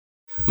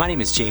My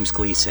name is James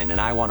Gleason, and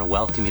I want to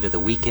welcome you to the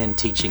weekend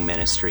teaching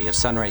ministry of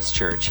Sunrise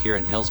Church here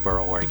in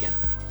Hillsboro, Oregon.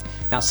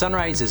 Now,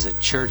 Sunrise is a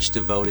church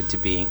devoted to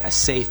being a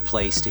safe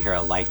place to hear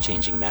a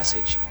life-changing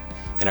message.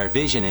 And our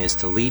vision is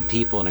to lead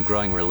people in a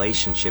growing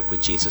relationship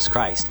with Jesus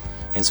Christ.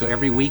 And so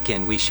every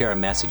weekend we share a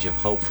message of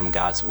hope from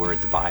God's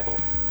Word, the Bible.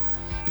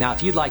 Now,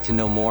 if you'd like to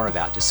know more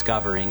about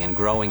discovering and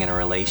growing in a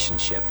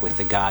relationship with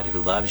the God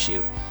who loves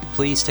you,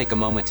 please take a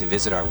moment to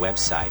visit our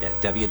website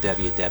at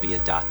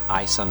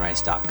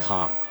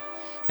www.isunrise.com.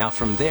 Now,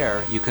 from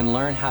there, you can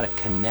learn how to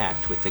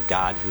connect with the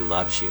God who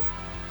loves you.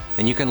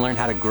 Then you can learn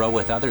how to grow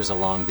with others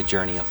along the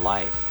journey of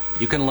life.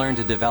 You can learn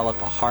to develop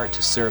a heart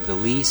to serve the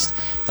least,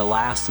 the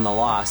last, and the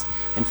lost.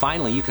 And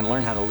finally, you can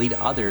learn how to lead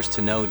others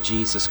to know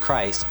Jesus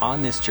Christ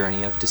on this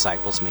journey of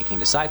disciples making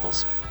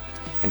disciples.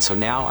 And so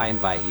now I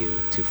invite you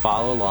to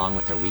follow along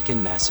with our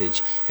weekend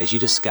message as you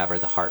discover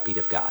the heartbeat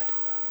of God.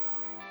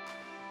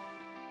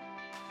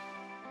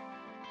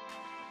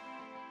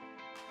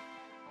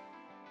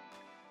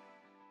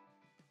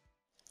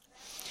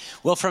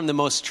 Well, from the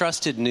most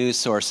trusted news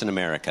source in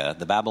America,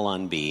 the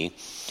Babylon Bee,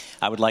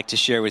 I would like to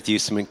share with you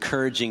some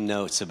encouraging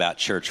notes about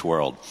Church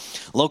World.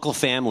 Local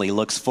family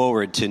looks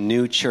forward to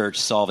new church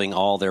solving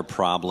all their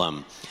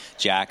problem.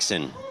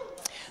 Jackson.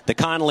 The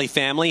Connolly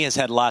family has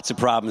had lots of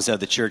problems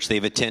at the church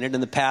they've attended in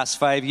the past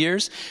 5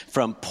 years,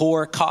 from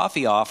poor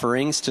coffee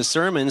offerings to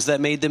sermons that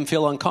made them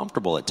feel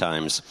uncomfortable at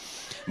times.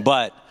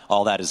 But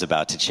all that is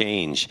about to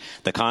change.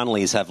 The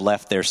Connollys have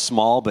left their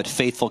small but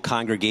faithful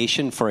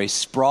congregation for a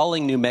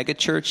sprawling new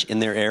megachurch in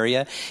their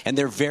area, and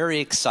they're very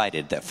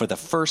excited that for the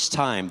first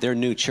time, their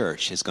new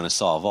church is going to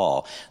solve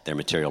all their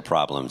material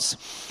problems.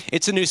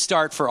 It's a new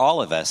start for all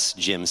of us,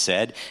 Jim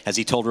said, as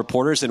he told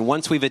reporters, and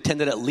once we've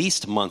attended at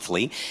least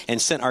monthly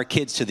and sent our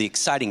kids to the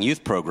exciting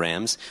youth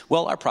programs,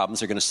 well, our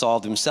problems are going to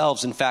solve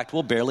themselves. In fact,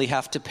 we'll barely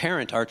have to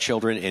parent our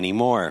children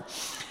anymore.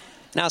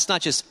 Now, it's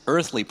not just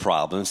earthly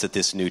problems that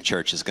this new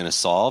church is going to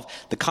solve.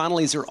 The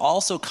Connollys are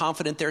also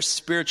confident their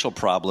spiritual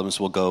problems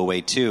will go away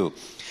too.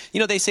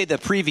 You know, they say the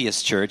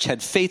previous church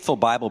had faithful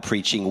Bible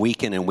preaching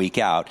week in and week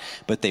out,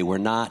 but they were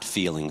not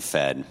feeling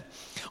fed.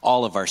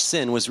 All of our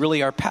sin was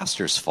really our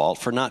pastor's fault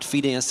for not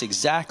feeding us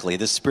exactly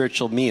the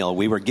spiritual meal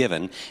we were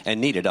given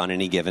and needed on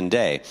any given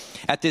day.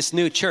 At this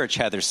new church,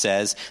 Heather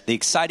says, the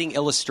exciting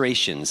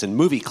illustrations and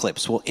movie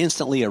clips will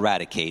instantly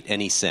eradicate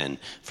any sin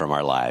from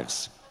our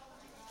lives.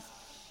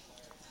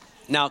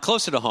 Now,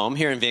 closer to home,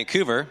 here in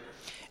Vancouver,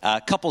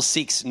 a couple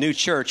seeks new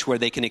church where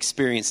they can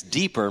experience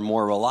deeper,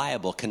 more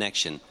reliable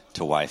connection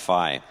to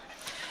Wi-Fi.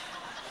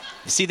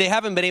 See, they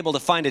haven't been able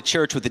to find a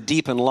church with a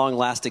deep and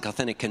long-lasting,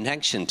 authentic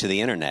connection to the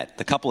internet.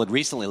 The couple had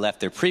recently left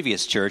their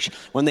previous church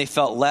when they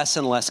felt less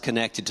and less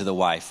connected to the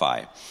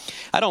Wi-Fi.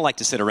 I don't like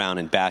to sit around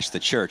and bash the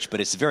church, but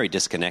it's very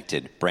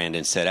disconnected,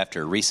 Brandon said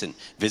after a recent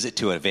visit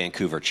to a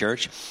Vancouver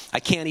church. I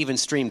can't even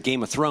stream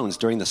Game of Thrones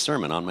during the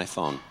sermon on my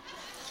phone.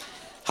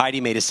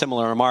 Heidi made a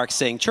similar remark,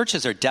 saying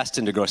churches are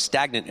destined to grow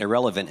stagnant,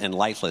 irrelevant, and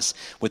lifeless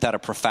without a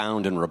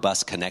profound and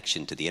robust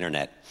connection to the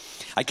internet.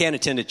 I can't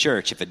attend a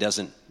church if it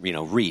doesn't,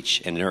 reach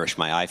and nourish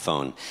my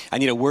iPhone. I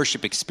need a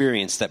worship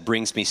experience that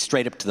brings me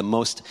straight up to the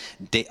most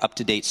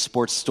up-to-date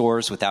sports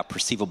stores without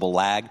perceivable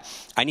lag.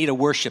 I need a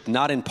worship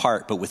not in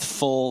part, but with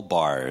full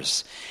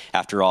bars.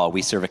 After all,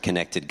 we serve a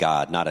connected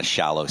God, not a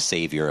shallow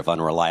savior of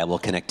unreliable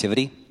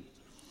connectivity.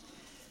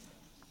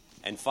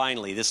 And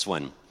finally, this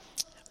one.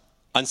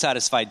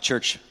 Unsatisfied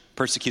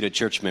persecuted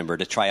church member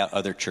to try out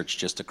other church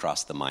just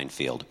across the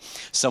minefield,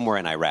 somewhere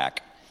in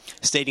Iraq,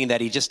 stating that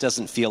he just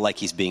doesn't feel like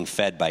he's being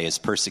fed by his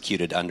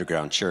persecuted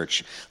underground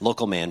church.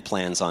 Local man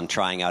plans on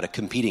trying out a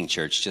competing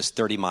church just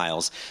 30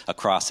 miles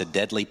across a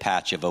deadly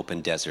patch of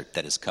open desert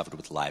that is covered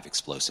with live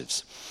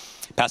explosives.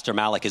 Pastor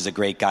Malik is a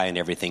great guy and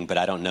everything, but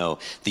I don't know.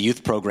 The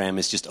youth program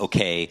is just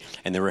okay,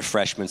 and the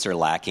refreshments are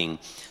lacking.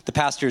 The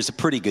pastor is a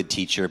pretty good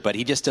teacher, but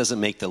he just doesn't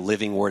make the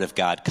living word of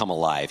God come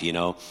alive,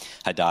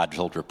 Haddad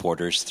told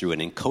reporters through an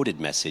encoded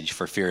message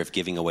for fear of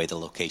giving away the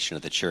location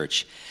of the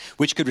church,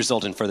 which could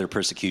result in further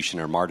persecution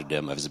or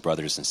martyrdom of his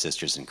brothers and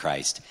sisters in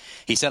Christ.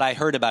 He said, I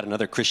heard about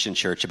another Christian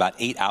church about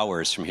 8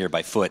 hours from here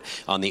by foot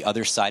on the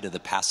other side of the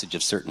passage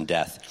of certain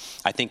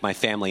death. I think my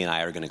family and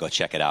I are going to go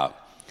check it out.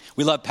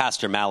 We love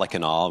Pastor Malik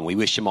and all, and we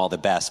wish him all the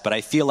best, but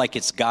I feel like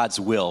it's God's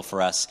will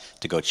for us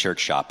to go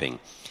church shopping,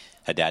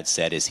 Haddad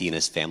said as he and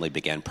his family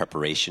began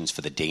preparations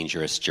for the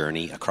dangerous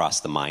journey across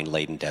the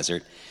mine-laden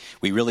desert.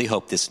 We really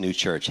hope this new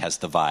church has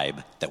the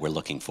vibe that we're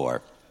looking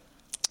for.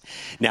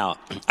 Now,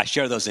 I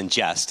share those in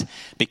jest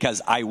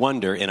because I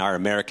wonder in our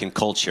American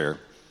culture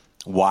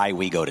why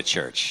we go to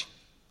church.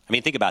 I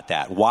mean, think about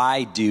that.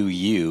 Why do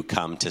you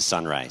come to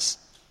Sunrise?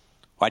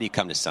 Why do you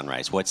come to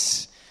Sunrise?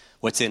 What's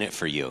in it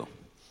for you?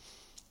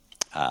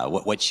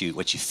 What you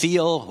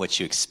feel, what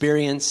you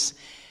experience.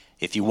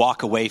 If you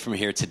walk away from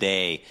here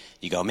today,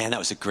 you go, man, that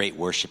was a great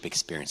worship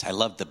experience. I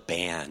love the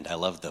band. I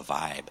love the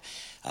vibe.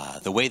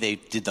 The way they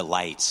did the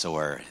lights,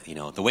 or,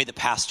 the way the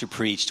pastor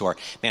preached, or,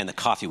 man, the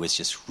coffee was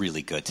just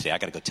really good today. I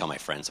got to go tell my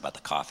friends about the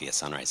coffee at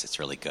Sunrise. It's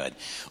really good.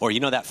 Or,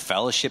 that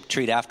fellowship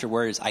treat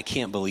afterwards, I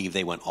can't believe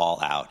they went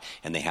all out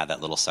and they had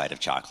that little side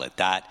of chocolate.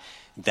 That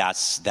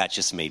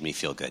just made me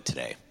feel good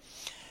today.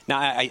 Now,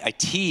 I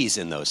tease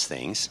in those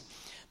things,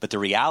 but the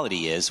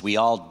reality is we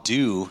all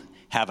do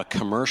have a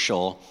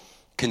commercial,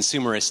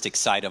 consumeristic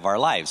side of our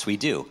lives. We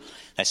do.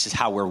 That's just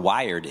how we're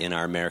wired in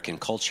our American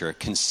culture,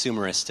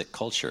 consumeristic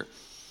culture.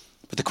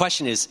 But the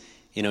question is,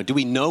 do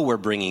we know we're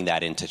bringing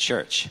that into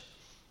church?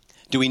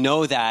 Do we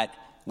know that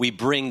we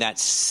bring that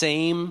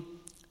same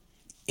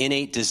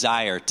innate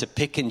desire to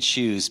pick and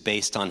choose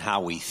based on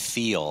how we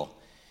feel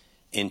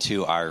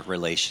into our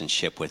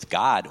relationship with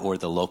God or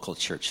the local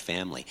church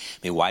family?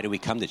 I mean, why do we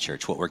come to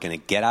church? What we're going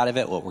to get out of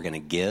it, what we're going to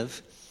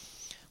give?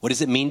 What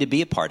does it mean to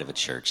be a part of a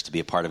church, to be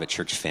a part of a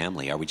church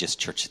family? Are we just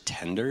church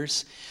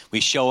attenders? We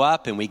show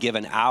up and we give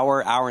an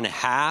hour, hour and a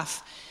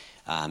half.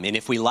 And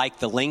if we like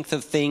the length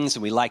of things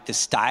and we like the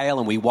style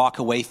and we walk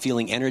away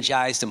feeling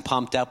energized and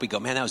pumped up, we go,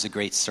 man, that was a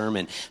great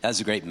sermon. That was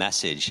a great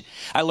message.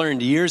 I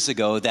learned years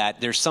ago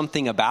that there's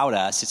something about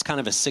us. It's kind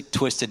of a sick,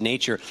 twisted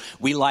nature.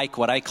 We like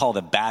what I call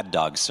the bad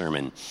dog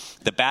sermon.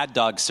 The bad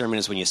dog sermon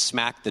is when you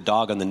smack the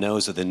dog on the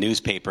nose with the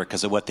newspaper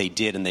because of what they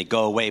did and they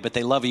go away, but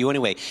they love you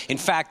anyway. In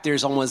fact,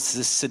 there's almost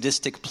this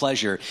sadistic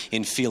pleasure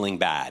in feeling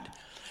bad.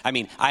 I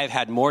mean, I've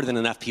had more than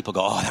enough people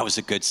go, oh, that was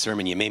a good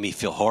sermon. You made me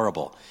feel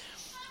horrible.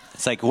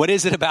 It's like, what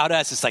is it about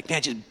us? It's like,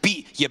 man,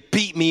 you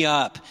beat me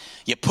up.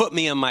 You put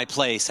me in my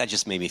place. That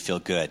just made me feel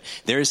good.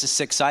 There is a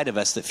sick side of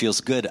us that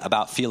feels good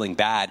about feeling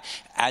bad,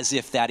 as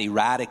if that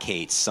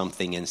eradicates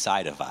something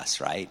inside of us,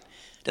 right?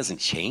 It doesn't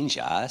change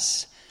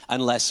us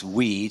unless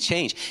we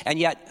change. And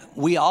yet,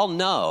 we all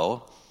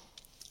know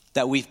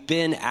that we've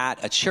been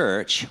at a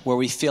church where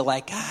we feel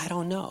like, I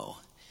don't know.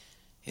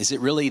 Is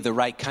it really the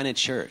right kind of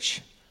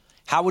church?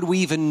 How would we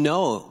even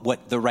know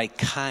what the right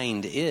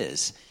kind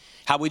is?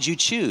 How would you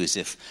choose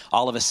if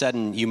all of a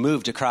sudden you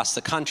moved across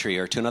the country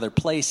or to another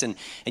place and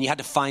you had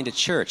to find a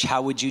church?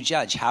 How would you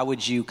judge? How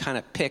would you kind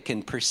of pick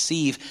and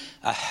perceive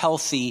a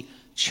healthy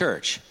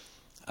church,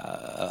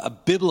 a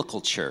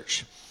biblical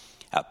church?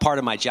 Part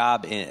of my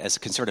job as a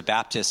Conservative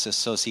Baptist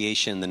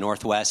Association in the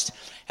Northwest,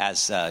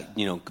 as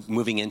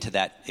moving into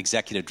that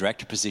executive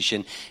director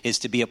position, is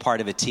to be a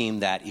part of a team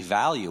that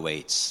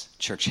evaluates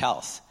church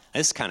health.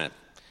 This is kind of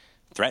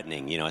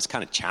threatening. It's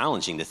kind of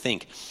challenging to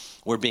think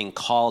we're being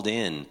called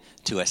in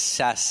to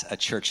assess a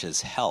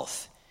church's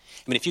health.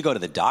 I mean, if you go to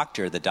the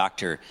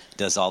doctor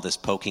does all this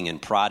poking and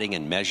prodding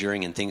and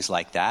measuring and things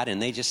like that, and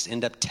they just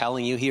end up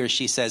telling you, he or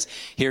she says,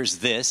 here's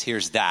this,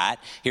 here's that,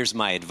 here's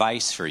my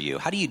advice for you.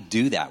 How do you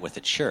do that with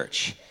a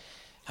church?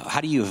 How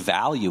do you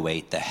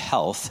evaluate the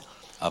health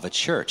of a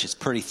church? It's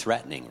pretty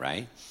threatening,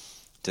 right,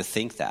 to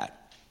think that.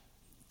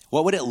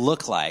 What would it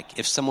look like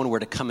if someone were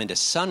to come into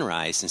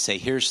Sunrise and say,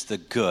 here's the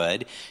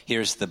good,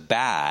 here's the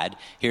bad,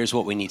 here's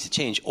what we need to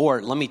change?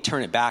 Or let me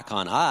turn it back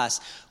on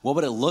us. What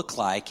would it look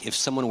like if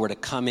someone were to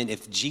come in,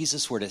 if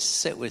Jesus were to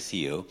sit with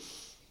you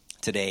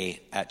today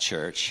at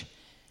church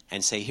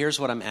and say, here's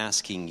what I'm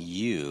asking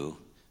you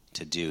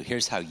to do.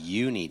 Here's how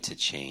you need to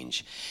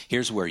change.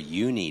 Here's where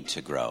you need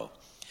to grow.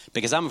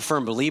 Because I'm a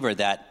firm believer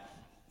that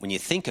when you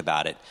think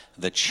about it,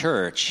 the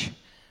church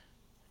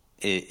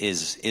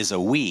is a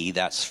we,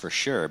 that's for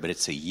sure, but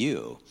it's a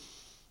you.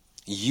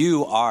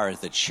 You are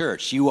the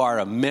church. You are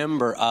a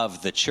member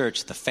of the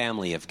church, the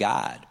family of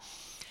God.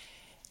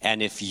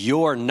 And if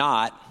you're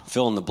not,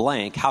 fill in the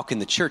blank, how can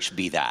the church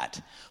be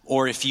that?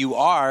 Or if you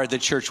are, the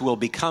church will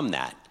become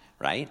that,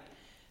 right?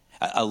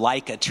 A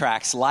like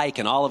attracts like,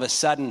 and all of a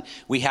sudden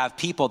we have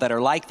people that are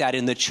like that,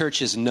 and the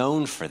church is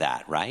known for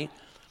that, right?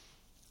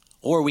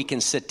 Or we can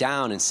sit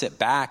down and sit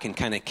back and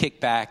kind of kick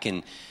back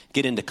and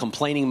get into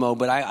complaining mode,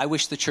 but I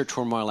wish the church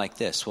were more like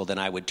this. Well, then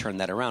I would turn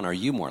that around. Are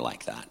you more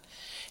like that?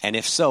 And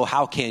if so,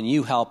 how can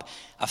you help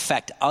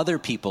affect other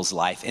people's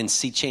life and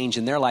see change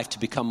in their life to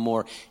become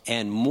more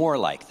and more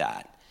like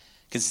that?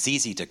 Because it's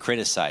easy to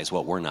criticize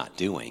what we're not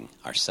doing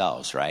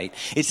ourselves, right?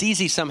 It's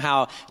easy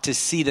somehow to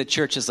see the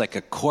church as like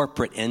a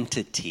corporate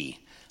entity,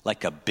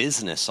 like a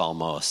business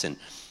almost, and,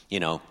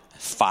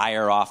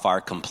 fire off our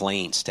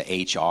complaints to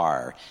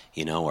HR,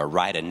 or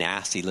write a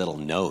nasty little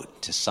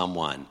note to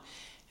someone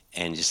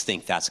and just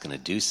think that's going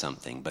to do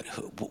something. But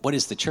what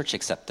is the church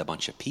except a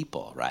bunch of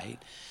people, right?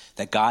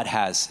 That God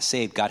has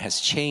saved, God has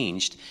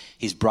changed.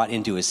 He's brought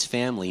into his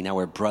family. Now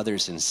we're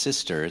brothers and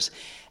sisters.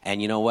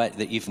 And you know what?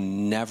 That you've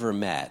never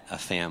met a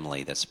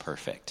family that's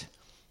perfect.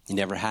 You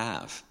never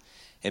have.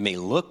 It may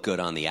look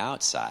good on the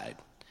outside,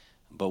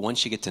 but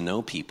once you get to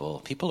know people,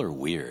 people are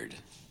weird,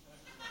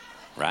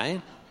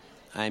 right?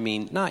 I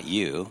mean, not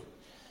you,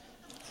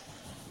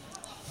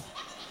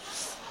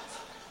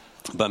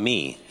 but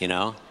me,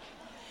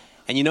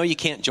 And you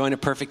can't join a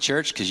perfect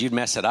church because you'd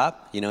mess it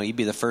up. You'd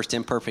be the first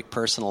imperfect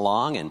person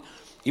along and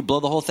you blow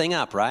the whole thing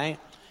up, right?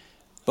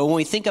 But when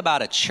we think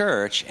about a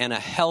church and a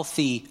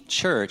healthy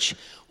church,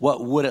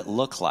 what would it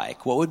look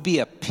like? What would be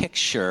a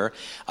picture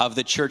of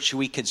the church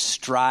we could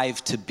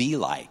strive to be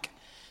like?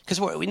 Because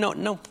we know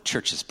no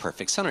church is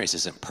perfect. Sunrise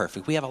isn't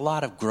perfect. We have a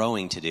lot of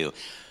growing to do.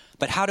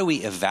 But how do we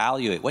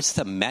evaluate? What's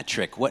the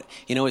metric?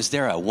 Is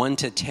there a 1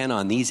 to 10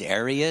 on these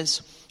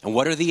areas? And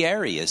what are the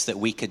areas that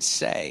we could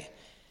say,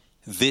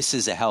 this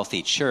is a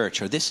healthy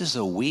church or this is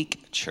a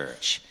weak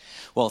church?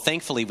 Well,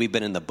 thankfully, we've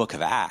been in the book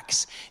of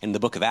Acts. In the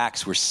book of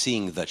Acts, we're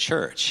seeing the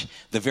church,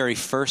 the very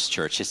first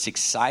church. It's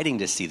exciting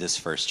to see this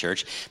first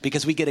church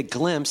because we get a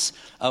glimpse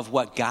of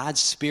what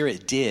God's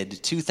Spirit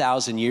did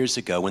 2,000 years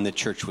ago when the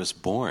church was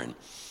born,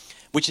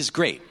 which is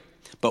great.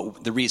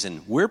 But the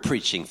reason we're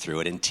preaching through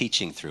it and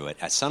teaching through it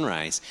at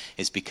Sunrise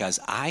is because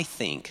I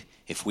think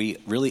if we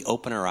really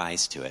open our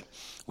eyes to it,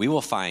 we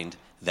will find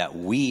that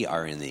we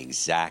are in the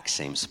exact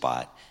same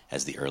spot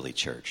as the early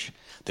church.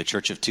 The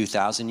church of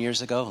 2,000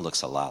 years ago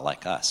looks a lot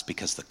like us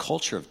because the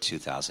culture of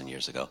 2,000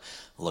 years ago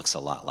looks a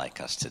lot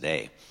like us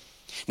today.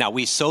 Now,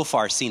 we've so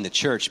far seen the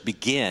church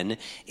begin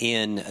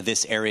in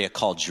this area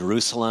called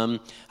Jerusalem,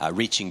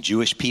 reaching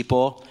Jewish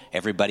people.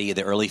 Everybody,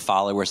 the early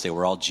followers, they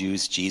were all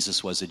Jews.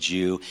 Jesus was a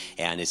Jew,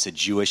 and it's a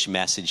Jewish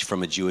message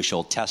from a Jewish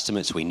Old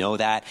Testament, so we know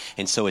that.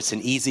 And so it's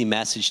an easy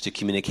message to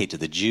communicate to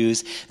the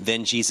Jews.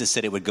 Then Jesus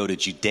said it would go to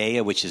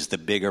Judea, which is the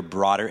bigger,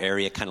 broader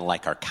area, kind of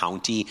like our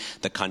county,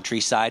 the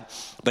countryside.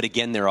 But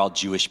again, they're all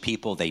Jewish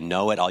people. They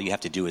know it. All you have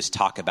to do is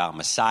talk about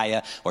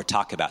Messiah or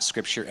talk about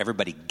Scripture.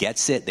 Everybody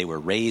gets it. They were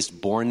raised,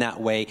 born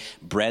that way,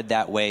 bred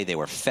that way. They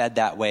were fed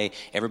that way.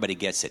 Everybody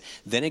gets it.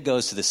 Then it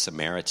goes to the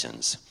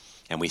Samaritans.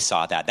 And we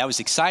saw that. That was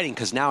exciting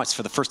because now it's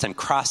for the first time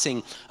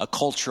crossing a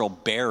cultural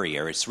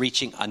barrier. It's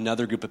reaching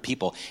another group of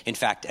people. In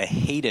fact, a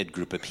hated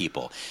group of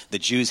people. The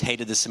Jews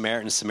hated the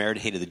Samaritans. The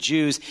Samaritans hated the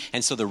Jews.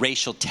 And so the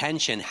racial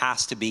tension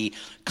has to be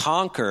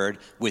conquered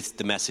with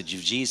the message of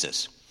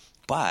Jesus.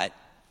 But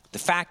the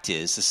fact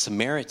is, the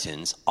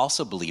Samaritans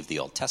also believed the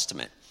Old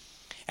Testament.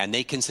 And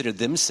they considered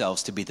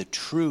themselves to be the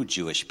true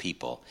Jewish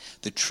people,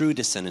 the true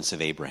descendants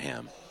of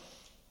Abraham.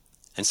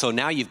 And so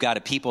now you've got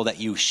a people that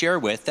you share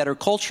with that are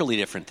culturally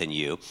different than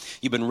you.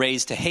 You've been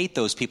raised to hate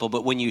those people,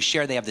 but when you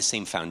share, they have the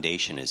same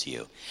foundation as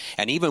you.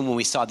 And even when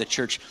we saw the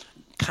church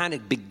kind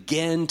of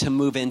begin to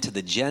move into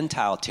the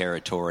Gentile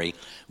territory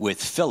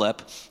with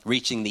Philip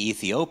reaching the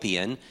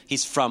Ethiopian,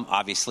 he's from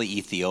obviously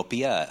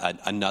Ethiopia,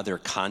 another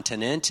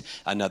continent,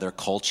 another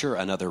culture,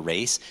 another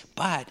race,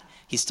 but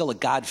he's still a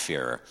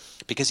God-fearer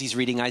because he's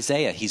reading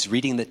Isaiah. He's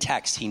reading the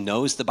text. He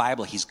knows the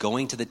Bible. He's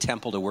going to the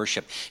temple to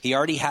worship. He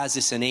already has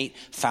this innate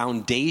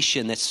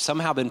foundation that's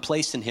somehow been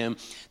placed in him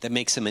that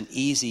makes him an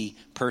easy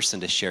person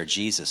to share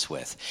Jesus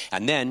with.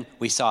 And then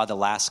we saw the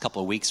last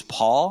couple of weeks,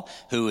 Paul,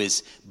 who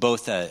is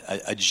both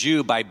a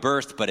Jew by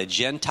birth, but a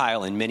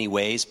Gentile in many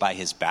ways by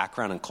his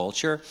background and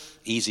culture,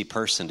 easy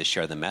person to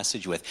share the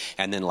message with.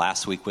 And then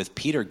last week with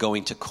Peter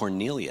going to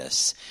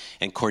Cornelius.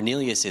 And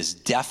Cornelius is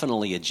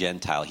definitely a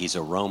Gentile. He's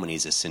a Roman.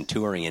 He's a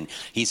centurion.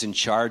 He's in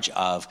charge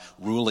of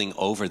ruling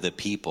over the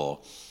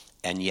people.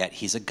 And yet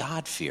he's a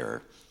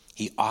God-fearer.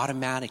 He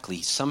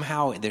automatically,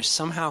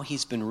 somehow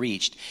he's been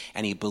reached,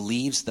 and he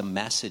believes the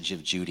message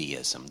of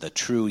Judaism, the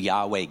true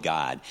Yahweh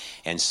God.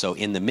 And so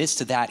in the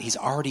midst of that, he's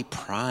already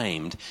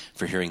primed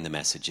for hearing the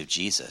message of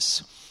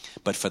Jesus.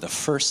 But for the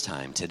first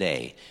time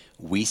today,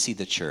 we see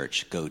the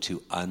church go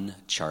to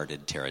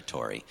uncharted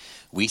territory.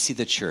 We see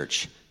the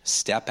church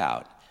step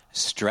out,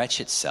 stretch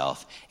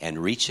itself, and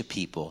reach a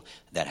people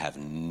that have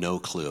no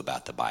clue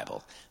about the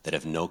Bible, that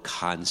have no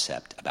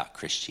concept about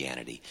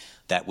Christianity,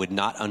 that would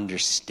not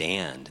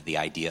understand the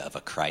idea of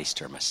a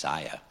Christ or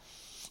Messiah.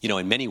 You know,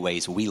 in many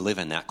ways, we live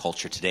in that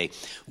culture today.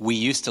 We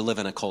used to live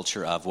in a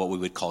culture of what we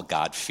would call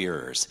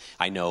God-fearers.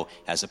 I know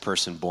as a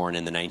person born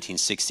in the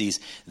 1960s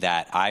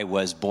that I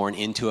was born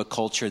into a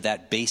culture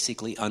that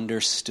basically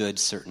understood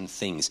certain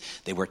things.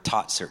 They were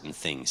taught certain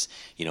things.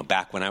 You know,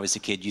 back when I was a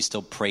kid, you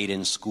still prayed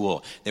in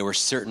school. There were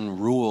certain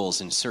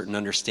rules and certain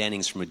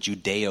understandings from a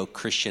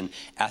Judeo-Christian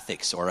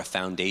ethics or a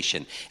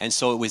foundation. And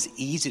so it was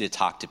easy to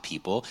talk to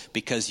people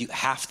because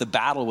half the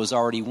battle was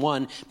already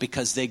won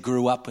because they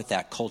grew up with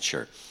that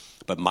culture.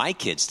 But my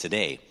kids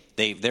today,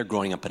 they're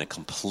growing up in a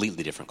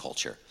completely different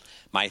culture.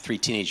 My 3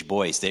 teenage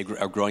boys, they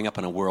are growing up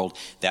in a world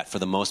that for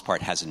the most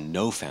part has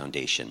no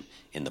foundation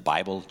in the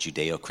Bible,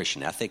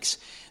 Judeo-Christian ethics,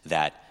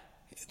 that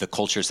the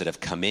cultures that have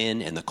come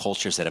in and the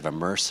cultures that have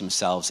immersed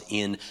themselves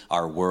in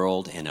our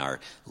world, in our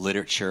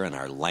literature, and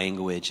our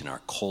language, and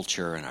our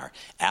culture, and our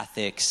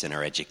ethics, and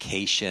our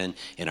education,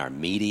 in our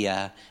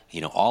media,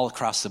 you know, all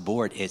across the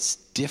board, it's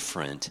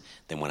different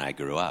than when I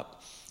grew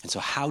up. And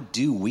so how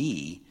do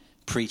we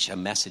preach a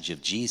message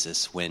of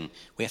Jesus when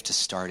we have to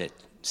start at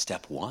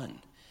step 1?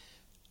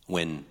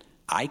 When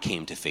I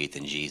came to faith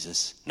in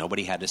Jesus,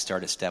 nobody had to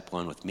start at step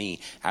 1 with me.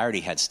 I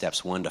already had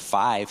steps 1 to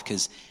 5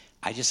 because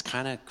I just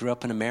kind of grew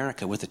up in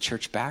America with a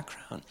church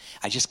background.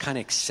 I just kind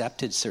of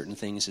accepted certain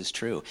things as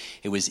true.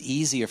 It was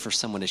easier for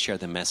someone to share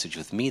the message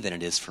with me than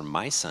it is for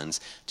my sons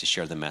to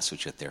share the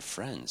message with their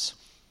friends.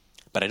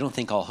 But I don't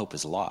think all hope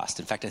is lost.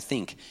 In fact, I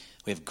think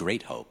we have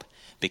great hope,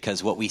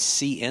 because what we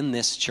see in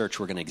this church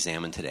we're going to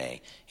examine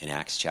today in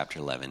Acts chapter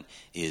 11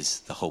 is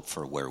the hope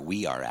for where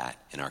we are at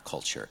in our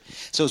culture.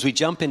 So as we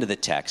jump into the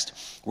text,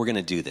 we're going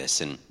to do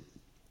this. And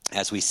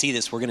as we see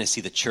this, we're going to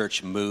see the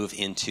church move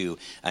into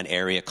an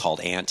area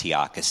called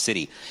Antioch, a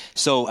city.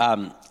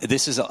 So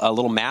this is a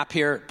little map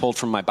here pulled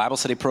from my Bible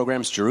study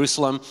programs.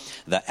 Jerusalem,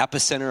 the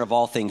epicenter of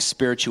all things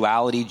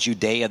spirituality,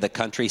 Judea, the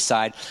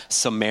countryside,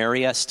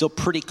 Samaria, still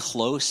pretty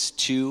close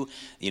to,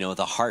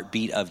 the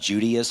heartbeat of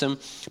Judaism.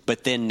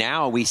 But then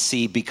now we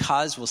see,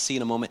 because we'll see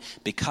in a moment,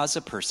 because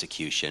of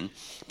persecution,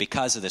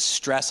 because of the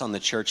stress on the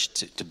church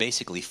to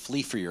basically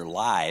flee for your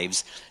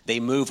lives,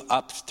 they move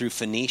up through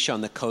Phoenicia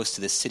on the coast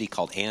to this city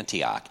called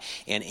Antioch.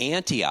 And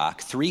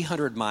Antioch,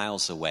 300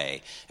 miles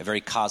away, a very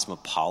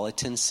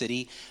cosmopolitan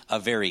city, a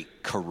very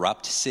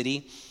corrupt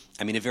city,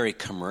 a very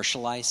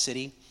commercialized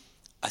city,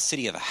 a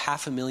city of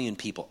 500,000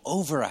 people,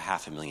 over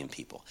 500,000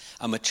 people,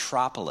 a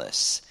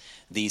metropolis.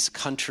 These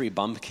country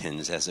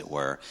bumpkins, as it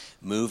were,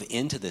 move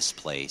into this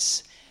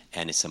place,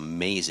 and it's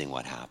amazing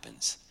what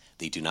happens.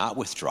 They do not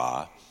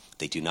withdraw.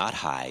 They do not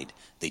hide.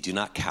 They do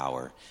not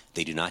cower.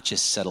 They do not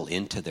just settle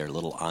into their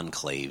little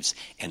enclaves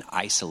and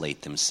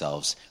isolate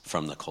themselves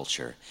from the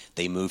culture.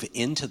 They move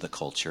into the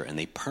culture, and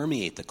they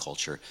permeate the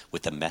culture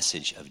with the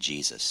message of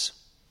Jesus.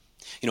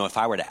 If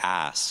I were to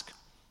ask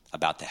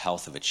about the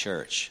health of a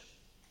church,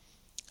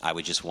 I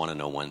would just want to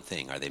know one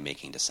thing. Are they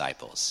making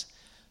disciples?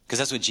 Because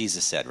that's what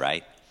Jesus said,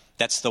 right?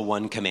 That's the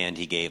one command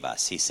he gave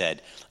us. He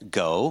said,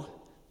 go,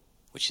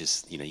 which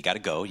is, you got to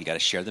go. You got to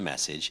share the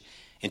message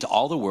into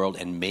all the world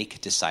and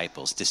make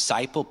disciples.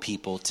 Disciple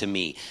people to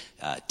me.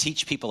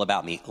 Teach people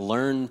about me.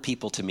 Learn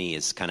people to me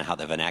is kind of how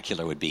the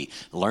vernacular would be.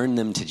 Learn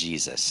them to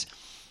Jesus.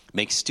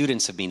 Make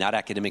students of me, not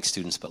academic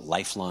students, but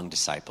lifelong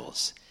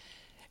disciples.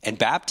 And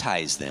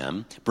baptize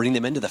them, bring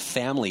them into the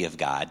family of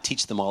God,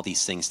 teach them all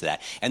these things to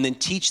that, and then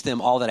teach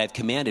them all that I've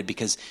commanded,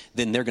 because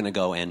then they're going to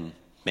go and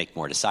make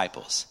more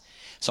disciples.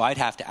 So I'd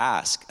have to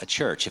ask a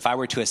church, if I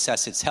were to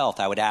assess its health,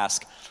 I would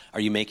ask, are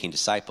you making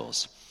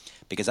disciples?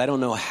 Because I don't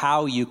know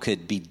how you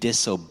could be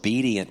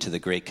disobedient to the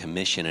Great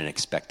Commission and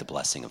expect the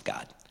blessing of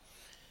God.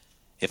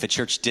 If a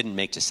church didn't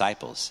make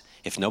disciples,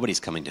 if nobody's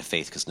coming to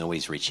faith because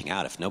nobody's reaching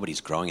out, if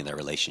nobody's growing in their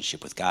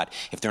relationship with God,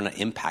 if they're not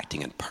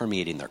impacting and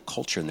permeating their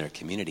culture and their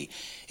community,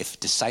 if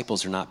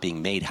disciples are not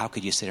being made, how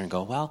could you sit there and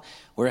go, well,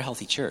 we're a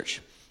healthy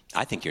church?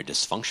 I think you're a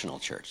dysfunctional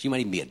church. You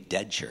might even be a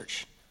dead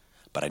church,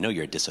 but I know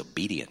you're a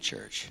disobedient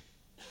church.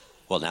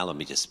 Well, now let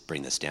me just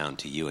bring this down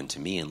to you and to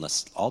me, and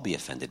let's all be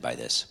offended by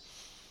this.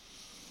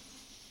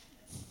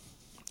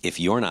 If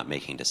you're not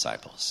making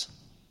disciples,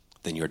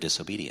 then you're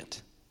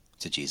disobedient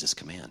to Jesus'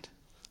 command.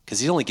 Because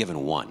he's only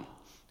given one.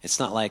 It's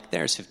not like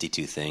there's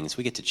 52 things.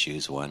 We get to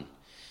choose one.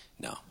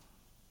 No.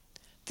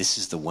 This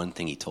is the one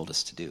thing he told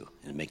us to do,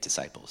 and make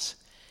disciples.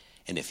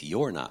 And if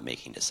you're not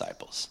making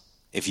disciples,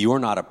 if you're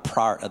not a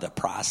part of the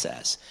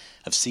process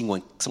of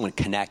seeing someone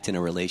connect in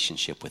a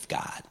relationship with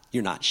God,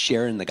 you're not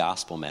sharing the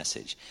gospel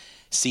message,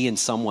 seeing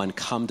someone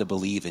come to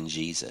believe in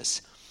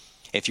Jesus,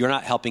 if you're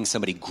not helping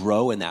somebody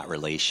grow in that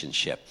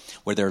relationship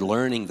where they're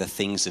learning the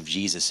things of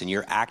Jesus, and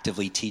you're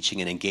actively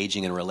teaching and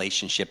engaging in a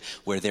relationship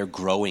where they're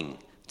growing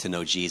to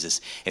know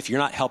Jesus, if you're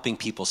not helping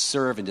people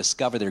serve and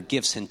discover their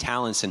gifts and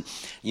talents and,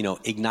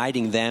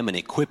 igniting them and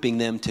equipping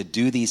them to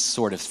do these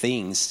sort of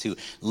things, to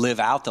live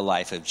out the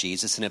life of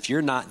Jesus, and if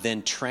you're not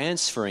then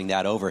transferring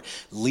that over,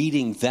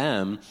 leading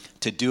them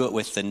to do it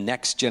with the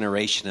next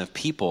generation of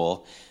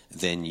people,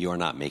 then you're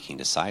not making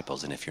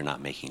disciples. And if you're not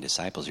making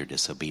disciples, you're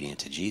disobedient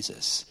to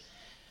Jesus.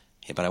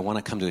 Yeah, but I want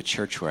to come to a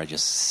church where I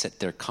just sit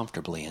there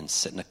comfortably and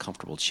sit in a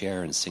comfortable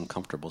chair and sing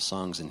comfortable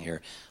songs and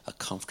hear a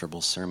comfortable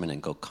sermon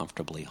and go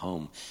comfortably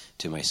home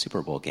to my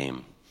Super Bowl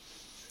game.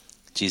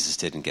 Jesus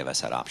didn't give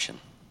us that option.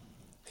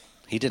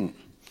 He didn't.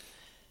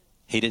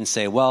 He didn't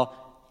say, well,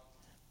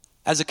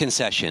 as a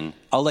concession,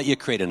 I'll let you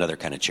create another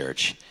kind of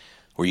church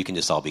where you can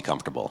just all be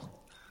comfortable.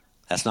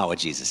 That's not what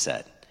Jesus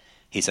said.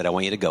 He said, I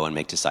want you to go and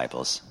make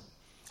disciples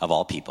of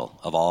all people,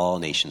 of all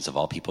nations, of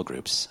all people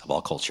groups, of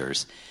all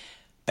cultures.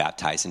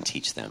 Baptize and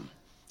teach them,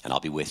 and I'll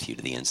be with you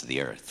to the ends of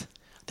the earth.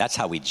 That's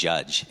how we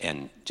judge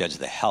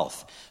the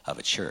health of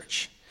a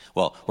church.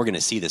 Well, we're going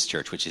to see this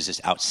church, which is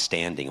just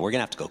outstanding. We're going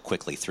to have to go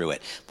quickly through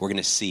it. We're going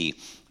to see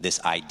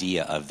this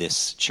idea of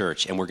this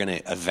church, and we're going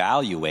to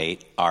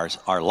evaluate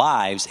our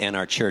lives and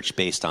our church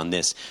based on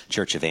this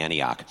church of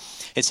Antioch.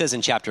 It says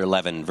in chapter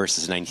 11,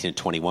 verses 19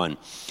 to 21,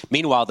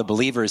 meanwhile, the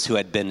believers who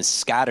had been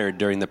scattered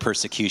during the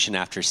persecution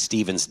after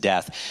Stephen's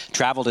death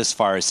traveled as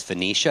far as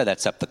Phoenicia,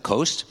 that's up the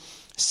coast,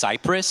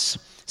 Cyprus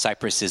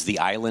is the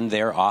island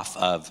there off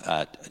of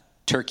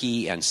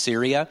Turkey and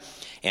Syria,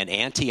 and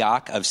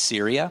Antioch of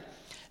Syria.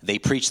 They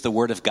preached the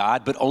word of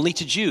God, but only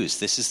to Jews.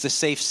 This is the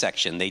safe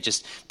section. They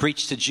just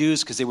preached to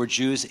Jews because they were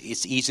Jews.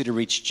 It's easy to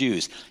reach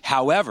Jews.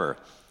 However,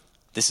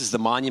 This is the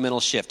monumental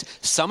shift.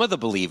 Some of the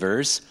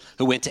believers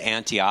who went to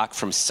Antioch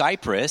from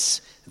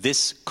Cyprus,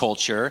 this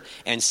culture,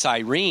 and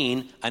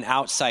Cyrene, an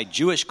outside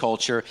Jewish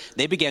culture,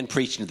 they began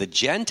preaching to the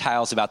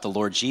Gentiles about the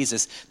Lord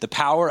Jesus. The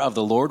power of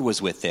the Lord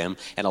was with them,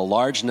 and a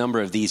large number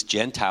of these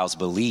Gentiles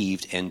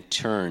believed and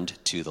turned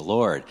to the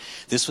Lord.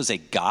 This was a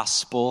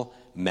gospel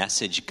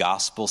message,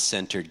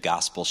 gospel-centered,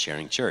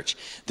 gospel-sharing church.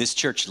 This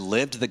church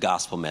lived the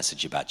gospel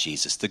message about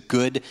Jesus, the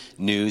good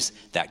news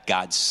that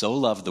God so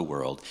loved the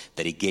world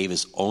that he gave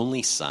his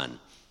only son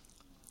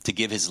to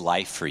give his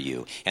life for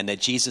you, and that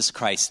Jesus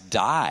Christ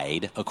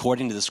died,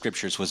 according to the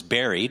scriptures, was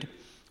buried.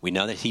 We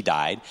know that he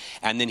died,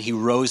 and then he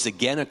rose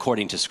again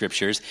according to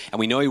scriptures, and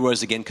we know he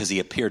rose again because he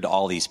appeared to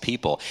all these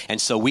people. And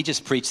so we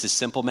just preach this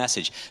simple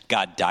message.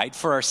 God died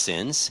for our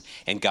sins,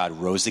 and God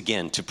rose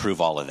again to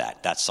prove all of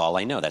that. That's all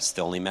I know. That's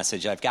the only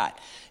message I've got,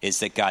 is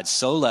that God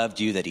so loved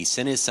you that he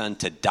sent his son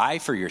to die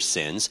for your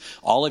sins,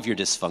 all of your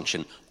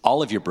dysfunction,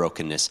 all of your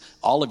brokenness,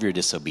 all of your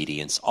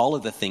disobedience, all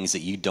of the things that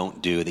you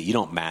don't do, that you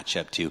don't match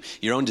up to,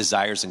 your own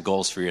desires and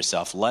goals for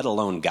yourself, let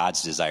alone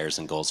God's desires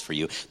and goals for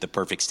you, the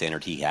perfect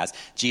standard he has.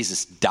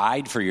 Jesus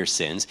died for your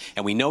sins,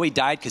 and we know he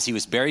died because he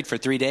was buried for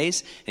 3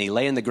 days, and he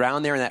lay in the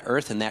ground there in that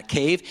earth, in that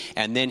cave,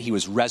 and then he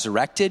was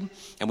resurrected,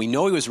 and we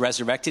know he was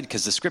resurrected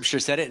because the scripture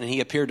said it, and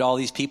he appeared to all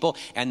these people,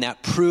 and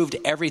that proved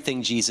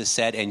everything Jesus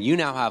said, and you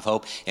now have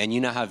hope, and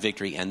you now have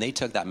victory, and they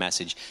took that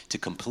message to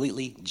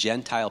completely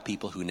Gentile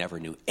people who never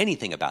knew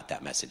anything about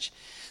that message.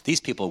 These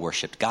people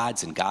worshiped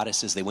gods and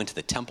goddesses. They went to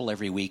the temple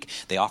every week.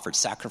 They offered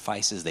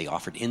sacrifices. They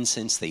offered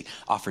incense. They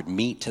offered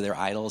meat to their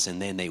idols,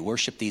 and then they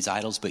worshiped these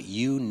idols. But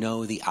you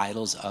know the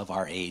idols of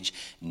our age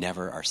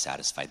never are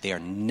satisfied. They are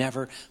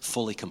never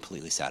fully,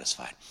 completely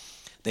satisfied.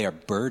 They are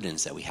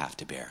burdens that we have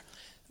to bear.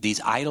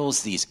 These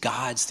idols, these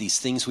gods, these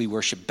things we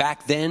worship.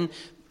 Back then,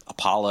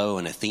 Apollo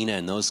and Athena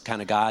and those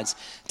kind of gods.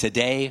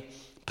 Today,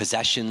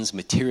 possessions,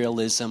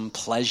 materialism,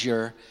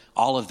 pleasure,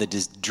 all of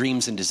the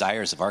dreams and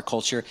desires of our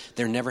culture,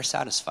 they're never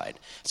satisfied.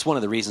 It's one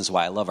of the reasons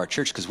why I love our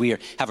church, because we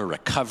have a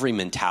recovery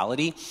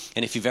mentality.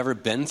 And if you've ever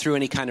been through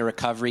any kind of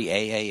recovery,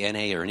 AA,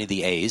 NA, or any of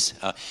the A's,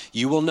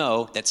 you will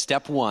know that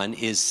step one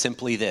is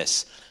simply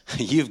this.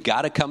 You've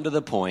got to come to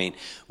the point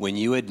when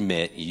you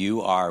admit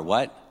you are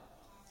what?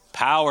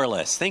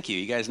 Powerless. Thank you.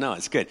 You guys know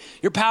it's good.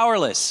 You're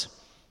powerless.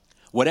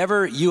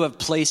 Whatever you have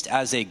placed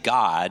as a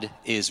God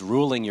is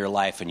ruling your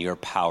life, and you're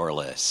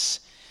powerless.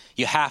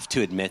 You have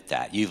to admit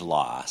that. You've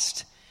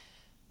lost.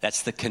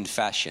 That's the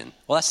confession.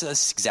 Well,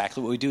 that's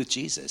exactly what we do with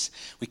Jesus.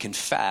 We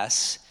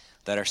confess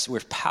that we're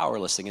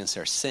powerless against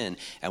our sin,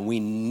 and we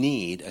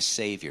need a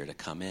Savior to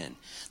come in.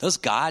 Those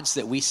gods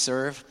that we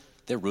serve,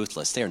 they're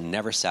ruthless. They are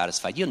never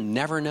satisfied. You'll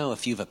never know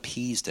if you've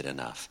appeased it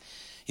enough.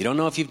 You don't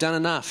know if you've done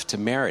enough to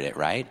merit it,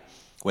 right?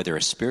 Whether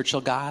a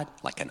spiritual God,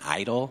 like an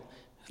idol,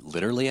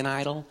 literally an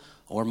idol,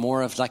 or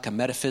more of like a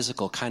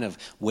metaphysical kind of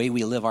way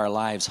we live our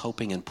lives,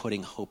 hoping and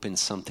putting hope in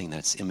something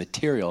that's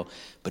immaterial,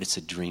 but it's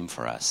a dream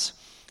for us.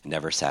 It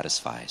never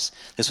satisfies.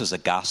 This was a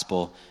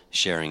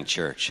gospel-sharing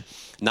church.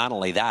 Not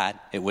only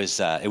that, it was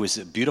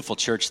a beautiful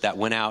church that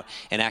went out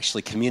and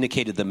actually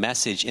communicated the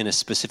message in a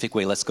specific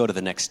way. Let's go to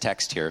the next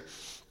text here.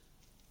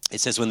 It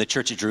says, when the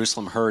church at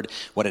Jerusalem heard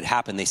what had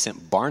happened, they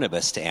sent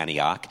Barnabas to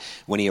Antioch.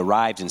 When he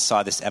arrived and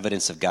saw this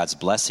evidence of God's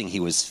blessing, he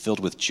was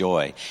filled with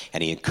joy,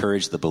 and he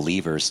encouraged the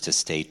believers to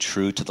stay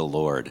true to the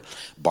Lord.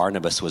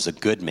 Barnabas was a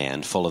good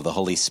man, full of the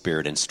Holy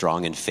Spirit and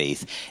strong in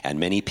faith, and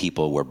many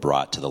people were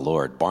brought to the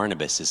Lord.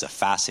 Barnabas is a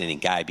fascinating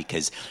guy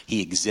because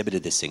he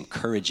exhibited this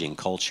encouraging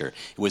culture.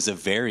 It was a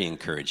very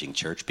encouraging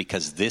church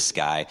because this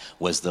guy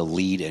was the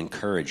lead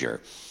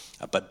encourager.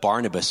 But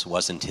Barnabas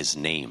wasn't his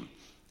name.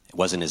 It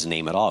wasn't his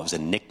name at all. It was a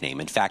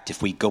nickname. In fact,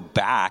 if we go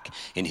back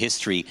in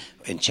history,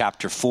 in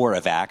chapter 4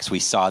 of Acts, we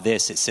saw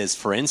this. It says,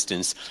 for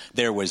instance,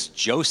 there was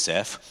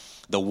Joseph,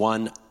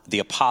 the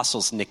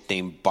apostles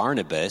nicknamed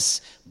Barnabas,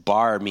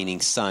 Bar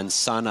meaning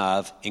son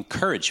of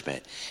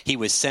encouragement. He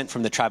was sent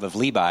from the tribe of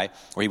Levi,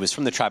 or he was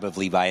from the tribe of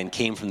Levi and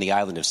came from the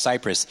island of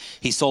Cyprus.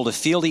 He sold a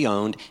field he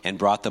owned and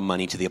brought the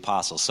money to the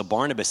apostles. So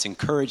Barnabas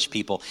encouraged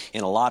people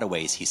in a lot of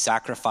ways. He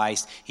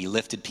sacrificed, he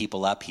lifted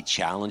people up, he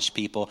challenged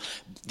people.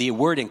 The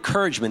word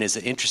encouragement is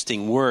an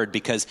interesting word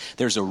because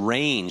there's a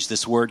range.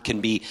 This word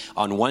can be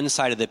on one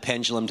side of the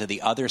pendulum to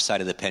the other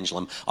side of the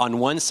pendulum. On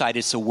one side,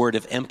 it's a word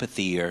of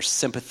empathy or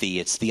sympathy.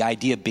 It's the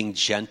idea of being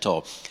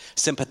gentle,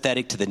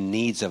 sympathetic to the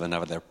needs of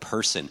another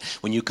person.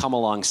 When you come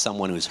along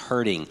someone who's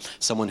hurting,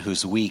 someone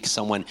who's weak,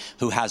 someone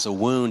who has a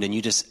wound, and you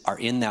just are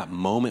in that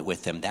moment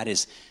with them, that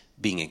is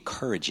being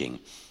encouraging.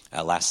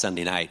 Last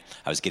Sunday night,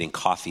 I was getting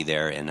coffee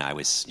there, and I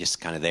was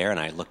just kind of there, and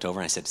I looked over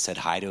and I said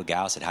hi to a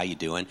gal. I said, how you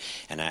doing?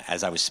 And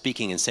as I was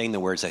speaking and saying the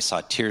words, I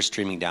saw tears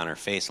streaming down her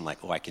face. I'm like,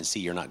 oh, I can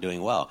see you're not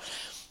doing well.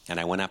 And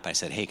I went up, I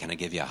said, hey, can I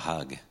give you a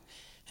hug?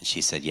 And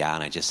she said, yeah,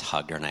 and I just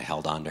hugged her, and I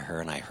held on to her,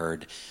 and I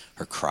heard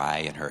her cry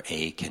and her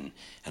ache, and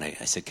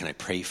I said, can I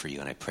pray for you?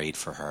 And I prayed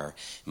for her.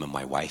 And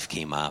my wife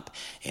came up,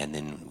 and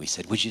then we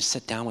said, would you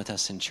sit down with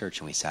us in church?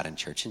 And we sat in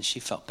church, and she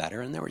felt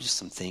better, and there were just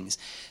some things.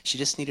 She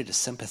just needed a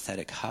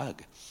sympathetic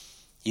hug.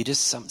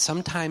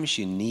 Sometimes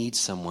you need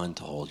someone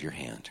to hold your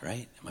hand,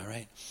 right? Am I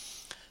right?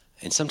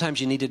 And sometimes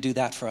you need to do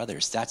that for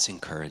others. That's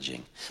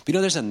encouraging. But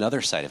there's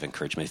another side of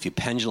encouragement. If you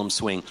pendulum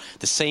swing,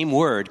 the same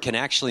word can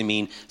actually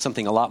mean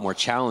something a lot more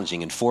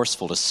challenging and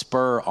forceful, to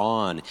spur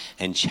on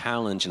and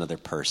challenge another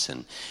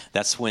person.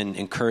 That's when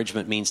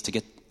encouragement means to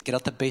get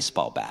out the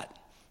baseball bat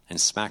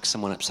and smack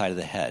someone upside of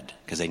the head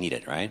because they need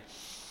it, right?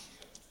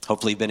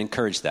 Hopefully you've been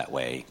encouraged that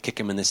way. Kick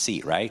them in the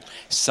seat, right?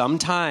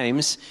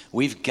 Sometimes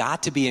we've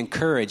got to be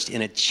encouraged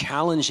in a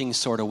challenging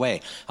sort of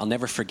way. I'll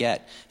never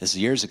forget, this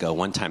is years ago,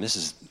 one time, this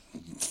is,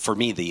 for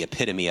me, the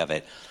epitome of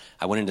it.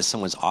 I went into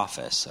someone's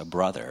office, a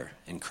brother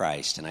in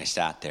Christ, and I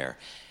sat there,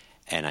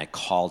 and I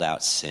called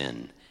out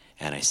sin,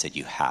 and I said,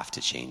 you have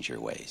to change your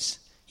ways.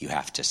 You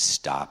have to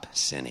stop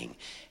sinning,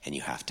 and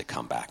you have to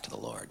come back to the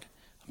Lord.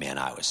 Man,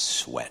 I was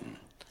sweating.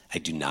 I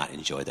do not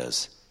enjoy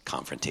those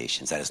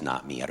confrontations. That is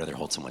not me. I'd rather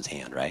hold someone's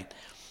hand, right?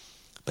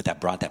 But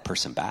that brought that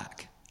person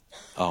back.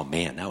 Oh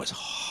man, that was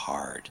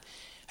hard.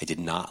 I did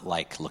not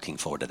like looking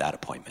forward to that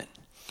appointment.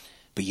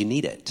 But you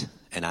need it,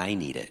 and I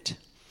need it.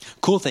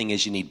 Cool thing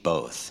is you need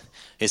both.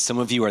 Is some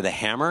of you are the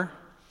hammer.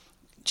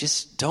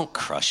 Just don't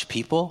crush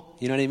people.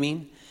 You know what I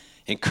mean?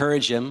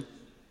 Encourage them,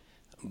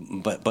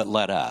 but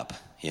let up,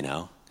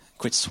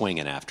 Quit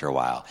swinging after a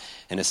while.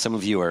 And as some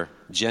of you are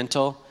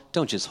gentle,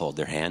 don't just hold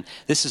their hand.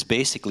 This is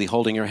basically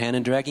holding your hand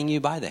and dragging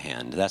you by the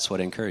hand. That's what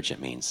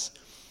encouragement means.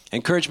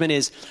 Encouragement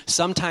is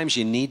sometimes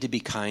you need to be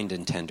kind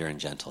and tender and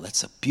gentle.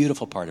 That's a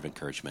beautiful part of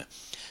encouragement.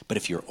 But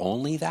if you're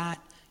only that,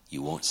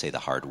 you won't say the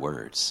hard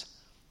words.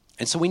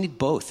 And so we need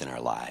both in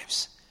our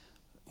lives.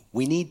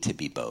 We need to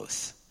be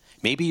both.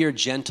 Maybe you're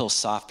gentle,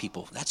 soft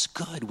people. That's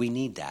good. We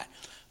need that.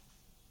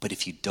 But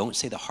if you don't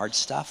say the hard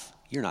stuff,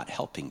 you're not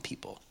helping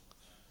people.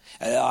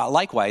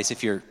 Likewise,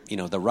 if you're,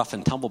 the rough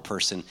and tumble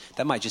person,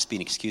 that might just be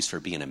an excuse for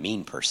being a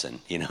mean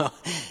person,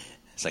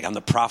 It's like, I'm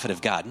the prophet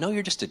of God. No,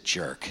 you're just a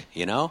jerk,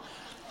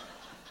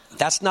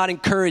 That's not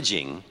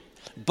encouraging,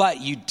 but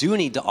you do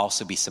need to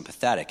also be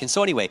sympathetic. And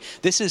so anyway,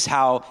 this is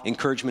how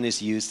encouragement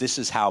is used. This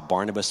is how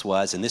Barnabas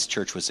was, and this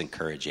church was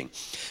encouraging.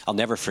 I'll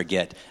never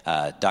forget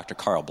Dr.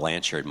 Carl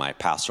Blanchard, my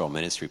pastoral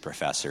ministry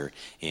professor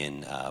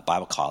in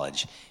Bible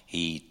college.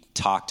 He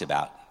talked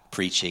about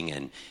preaching,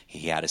 and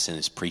he had us in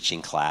his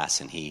preaching class,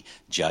 and he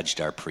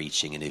judged our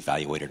preaching and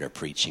evaluated our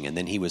preaching, and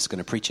then he was going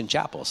to preach in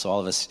chapel. So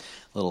all of us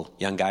little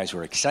young guys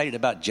were excited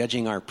about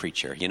judging our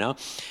preacher,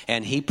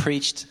 and he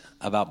preached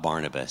about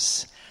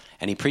Barnabas,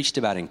 and he preached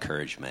about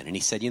encouragement, and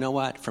he said, you know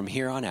what, from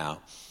here on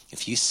out,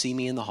 if you see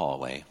me in the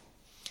hallway,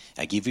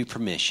 I give you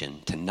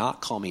permission to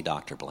not call me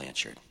Dr.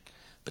 Blanchard,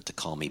 but to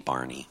call me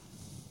Barney.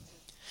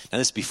 Now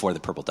this is before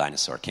the purple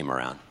dinosaur came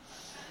around.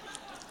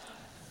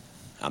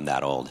 I'm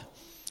that old.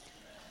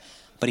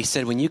 But he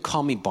said, when you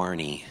call me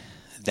Barney,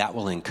 that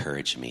will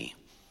encourage me.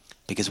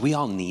 Because we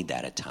all need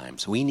that at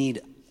times. We need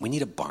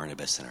a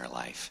Barnabas in our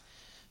life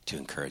to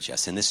encourage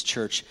us. And this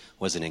church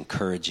was an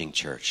encouraging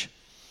church.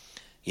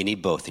 You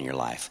need both in your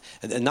life.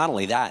 And not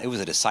only that, it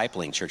was a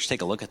discipling church.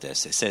 Take a look at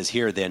this. It says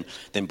here, then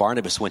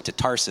Barnabas went to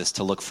Tarsus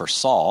to look for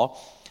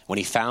Saul. When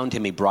he found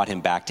him, he brought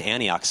him back to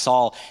Antioch.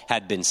 Saul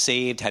had been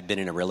saved, had been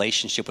in a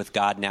relationship with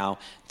God now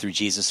through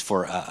Jesus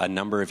for a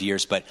number of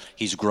years, but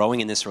he's growing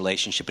in this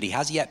relationship. But he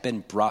has yet been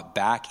brought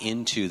back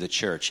into the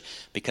church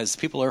because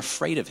people are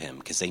afraid of him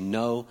because they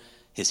know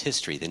his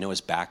history, they know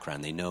his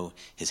background, they know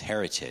his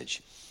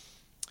heritage.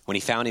 When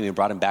he found him, he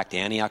brought him back to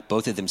Antioch.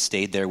 Both of them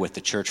stayed there with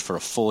the church for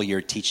a full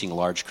year, teaching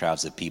large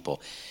crowds of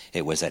people.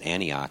 It was at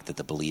Antioch that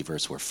the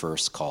believers were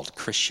first called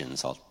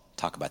Christians. I'll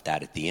talk about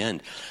that at the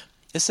end.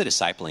 This is a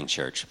discipling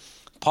church.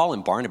 Paul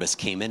and Barnabas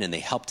came in and they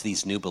helped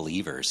these new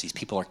believers. These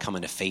people are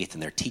coming to faith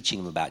and they're teaching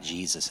them about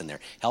Jesus and they're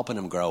helping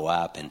them grow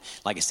up. And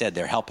like I said,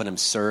 they're helping them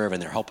serve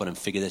and they're helping them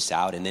figure this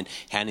out and then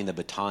handing the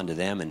baton to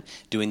them and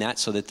doing that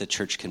so that the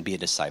church can be a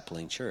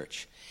discipling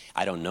church.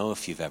 I don't know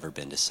if you've ever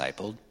been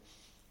discipled.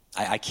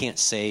 I can't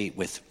say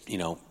with,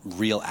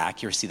 real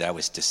accuracy that I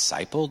was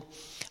discipled.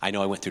 I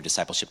know I went through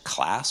discipleship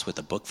class with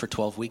a book for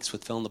 12 weeks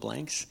with fill in the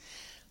blanks.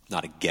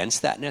 Not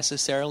against that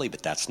necessarily,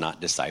 but that's not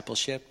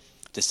discipleship.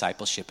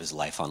 Discipleship is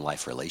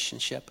life-on-life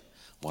relationship,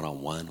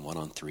 one-on-one,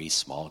 one-on-three,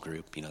 small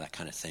group, that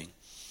kind of thing.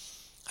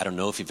 I don't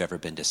know if you've ever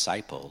been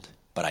discipled,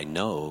 but I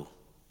know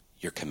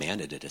you're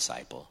commanded to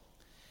disciple.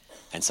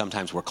 And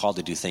sometimes we're called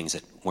to do things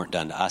that weren't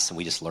done to us, and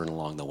we just learn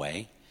along the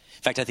way.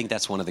 In fact, I think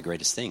that's one of the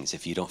greatest things.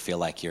 If you don't feel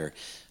like you're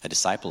a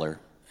discipler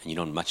and you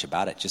don't know much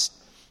about it, just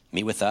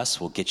meet with us.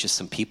 We'll get you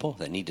some people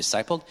that need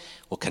discipled.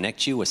 We'll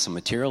connect you with some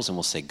materials, and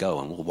we'll say go,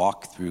 and we'll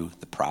walk through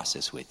the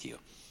process with you.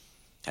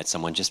 I had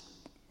someone just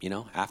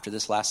after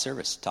this last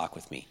service, talk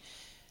with me.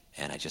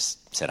 And I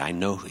just said, I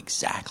know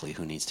exactly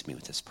who needs to meet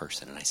with this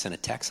person. And I sent a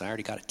text, and I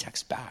already got a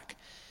text back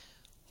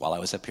while I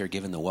was up here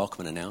giving the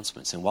welcome and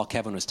announcements. And while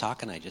Kevin was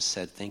talking, I just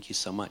said, thank you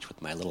so much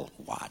with my little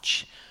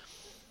watch.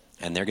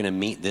 And they're going to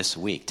meet this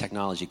week.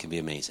 Technology can be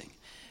amazing.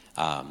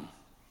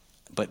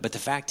 But the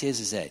fact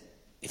is that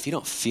if you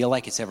don't feel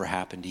like it's ever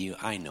happened to you,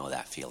 I know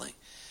that feeling.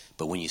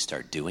 But when you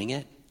start doing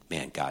it,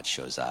 man, God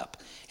shows up.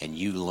 And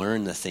you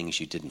learn the things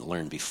you didn't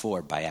learn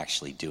before by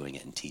actually doing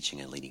it and teaching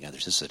and leading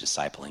others. This is a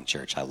discipling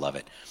church. I love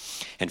it.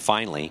 And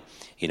finally,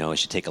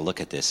 as you take a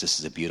look at this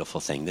is a beautiful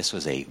thing. This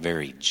was a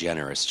very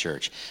generous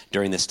church.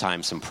 During this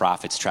time, some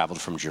prophets traveled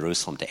from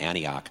Jerusalem to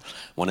Antioch.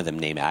 One of them,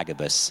 named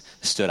Agabus,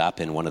 stood up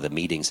in one of the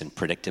meetings and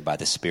predicted by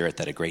the Spirit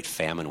that a great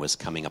famine was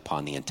coming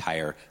upon the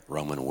entire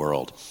Roman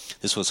world.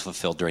 This was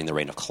fulfilled during the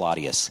reign of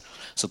Claudius.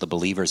 So the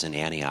believers in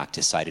Antioch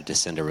decided to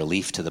send a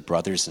relief to the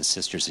brothers and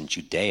sisters in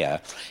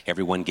Judea,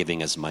 everyone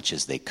giving as much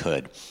as they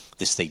could.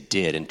 This they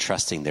did,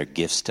 entrusting their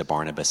gifts to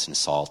Barnabas and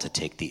Saul to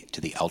take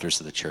to the elders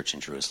of the church in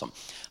Jerusalem.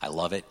 I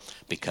love it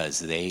because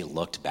they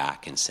looked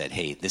back and said,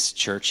 hey, this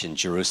church in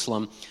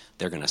Jerusalem,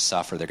 they're going to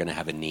suffer, they're going to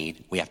have a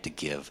need. We have to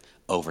give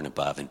over and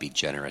above and be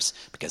generous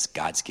because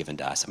God's given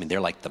to us. I mean,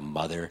 they're like the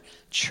mother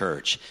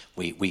church.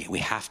 We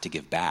have to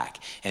give back.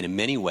 And in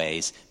many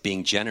ways,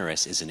 being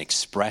generous is an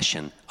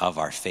expression of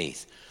our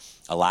faith.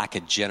 A lack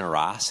of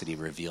generosity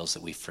reveals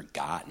that we've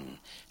forgotten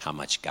how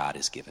much God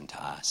has given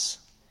to us.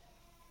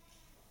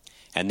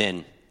 And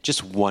then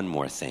just one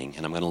more thing,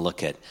 and I'm going to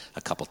look at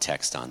a couple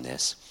texts on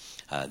this.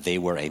 They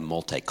were a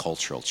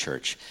multicultural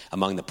church.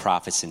 Among the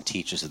prophets and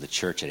teachers of the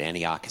church at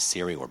Antioch,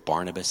 Syria, were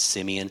Barnabas,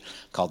 Simeon,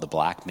 called the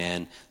Black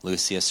Man,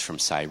 Lucius from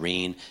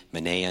Cyrene,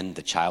 Manaen,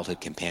 the childhood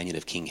companion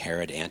of King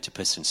Herod,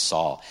 Antipas, and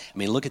Saul. I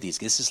mean, look at these.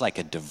 This is like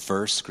a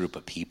diverse group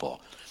of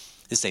people.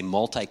 This is a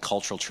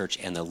multicultural church,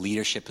 and the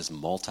leadership is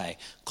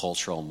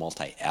multicultural,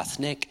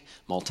 multi-ethnic,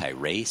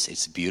 multi-race.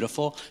 It's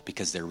beautiful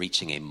because they're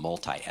reaching a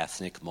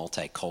multi-ethnic,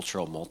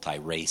 multicultural,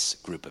 multi-race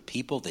group of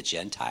people, the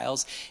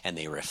Gentiles, and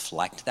they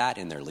reflect that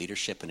in their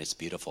leadership, and it's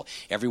beautiful.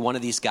 Every one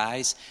of these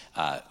guys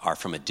are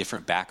from a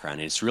different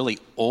background, and it's really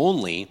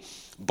only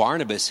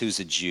Barnabas, who's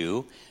a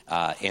Jew,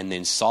 and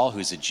then Saul,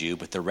 who's a Jew,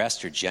 but the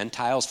rest are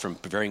Gentiles from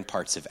varying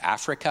parts of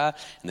Africa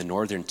and the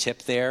northern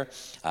tip there.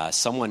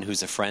 Someone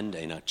who's a friend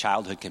and a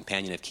childhood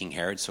companion of King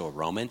Herod, so a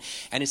Roman.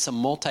 And it's a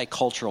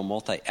multicultural,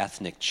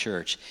 multi-ethnic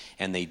church.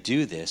 And they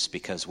do this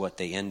because what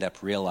they end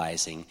up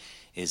realizing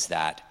is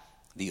that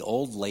the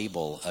old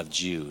label of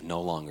Jew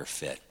no longer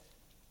fit.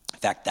 In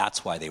fact,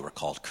 that's why they were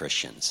called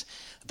Christians.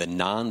 The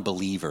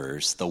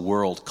non-believers, the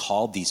world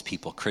called these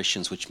people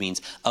Christians, which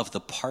means of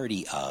the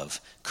party of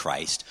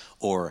Christ,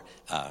 or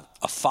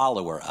a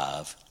follower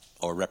of,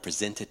 or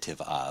representative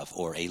of,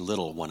 or a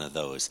little one of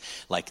those.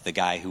 Like the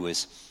guy who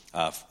was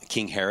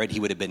King Herod,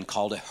 he would have been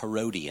called a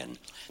Herodian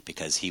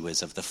because he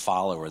was of the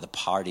follower, the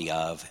party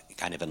of,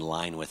 kind of in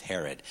line with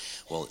Herod.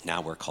 Well,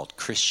 now we're called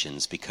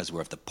Christians because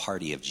we're of the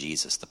party of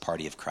Jesus, the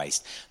party of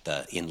Christ,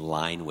 the in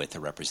line with, the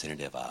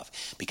representative of.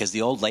 Because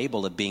the old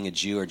label of being a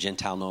Jew or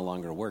Gentile no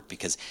longer worked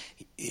because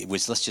it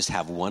was, let's just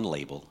have one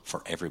label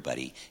for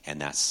everybody,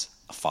 and that's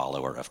a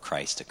follower of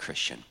Christ, a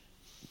Christian.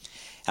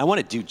 I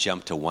want to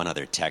jump to one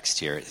other text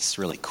here. It's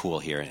really cool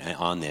here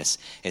on this.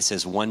 It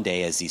says, one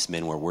day as these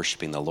men were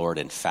worshiping the Lord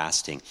and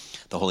fasting,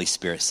 the Holy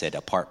Spirit said,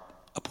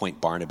 appoint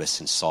Barnabas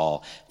and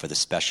Saul for the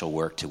special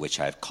work to which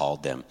I have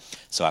called them.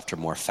 So after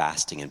more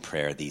fasting and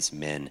prayer, the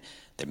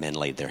men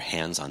laid their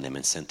hands on them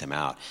and sent them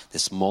out.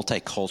 This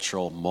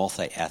multicultural,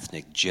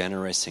 multi-ethnic,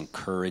 generous,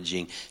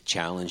 encouraging,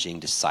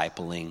 challenging,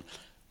 discipling,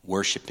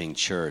 worshiping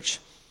church,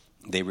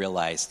 they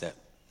realized that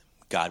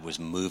God was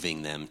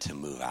moving them to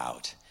move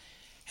out.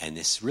 And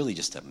this is really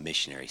just a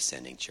missionary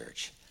sending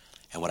church.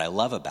 And what I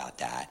love about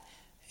that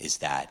is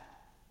that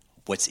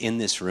what's in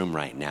this room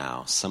right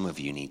now, some of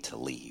you need to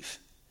leave.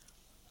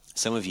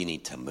 Some of you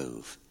need to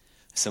move.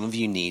 Some of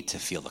you need to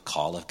feel the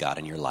call of God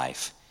in your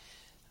life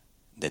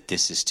that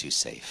this is too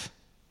safe.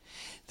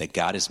 That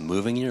God is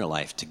moving in your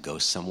life to go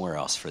somewhere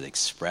else for the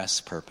express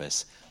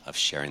purpose of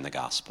sharing the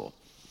gospel.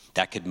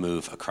 That could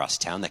move across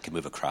town. That could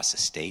move across the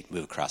state,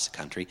 move across the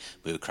country,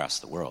 move across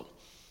the world.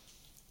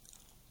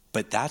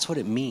 But that's what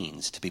it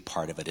means to be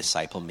part of a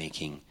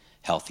disciple-making,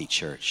 healthy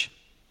church.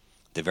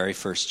 The very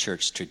first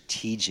church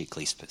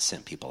strategically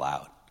sent people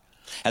out.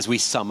 As we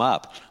sum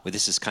up, well,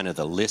 this is kind of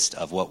the list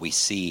of what we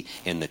see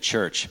in the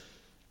church.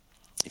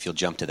 If you'll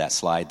jump to that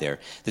slide there.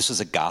 This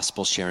was a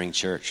gospel-sharing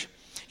church.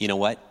 You know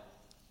what?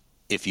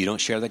 If you don't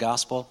share the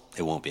gospel,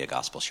 it won't be a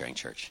gospel-sharing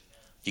church.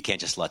 You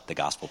can't just let the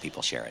gospel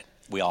people share it.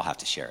 We all have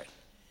to share it.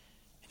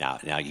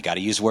 Now you got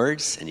to use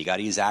words and you got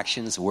to use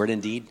actions, word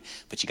and deed,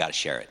 but you got to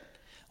share it.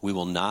 We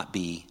will not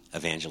be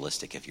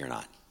evangelistic if you're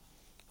not.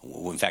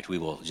 In fact, we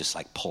will just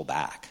pull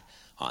back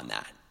on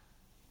that.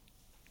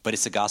 But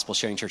it's a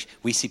gospel-sharing church.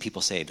 We see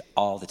people saved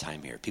all the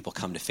time here. People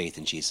come to faith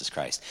in Jesus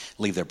Christ,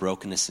 leave their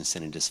brokenness and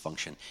sin and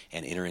dysfunction,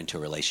 and enter into a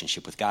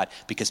relationship with God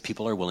because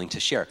people are willing to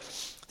share.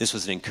 This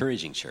was an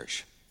encouraging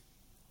church.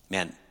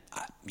 Man,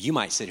 you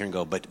might sit here and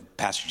go, but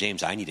Pastor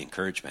James, I need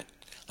encouragement.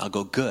 I'll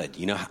go, good.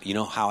 You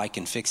know how I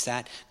can fix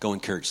that? Go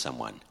encourage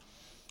someone.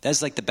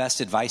 That's the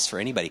best advice for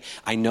anybody.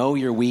 I know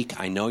you're weak.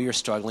 I know you're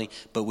struggling.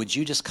 But would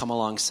you just come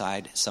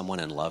alongside someone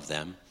and love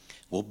them?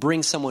 We'll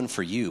bring someone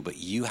for you, but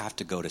you have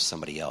to go to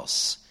somebody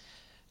else.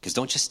 Because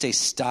don't just stay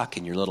stuck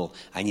in your little,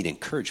 I need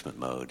encouragement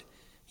mode.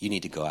 You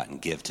need to go out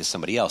and give to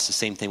somebody else. The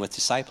same thing with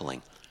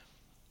discipling.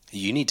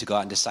 You need to go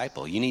out and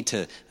disciple. You need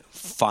to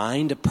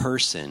find a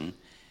person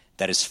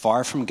that is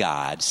far from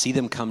God, see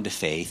them come to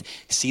faith,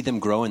 see them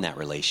grow in that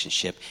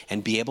relationship,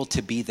 and be able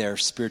to be their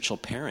spiritual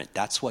parent.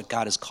 That's what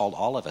God has called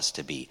all of us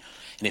to be.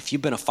 And if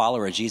you've been a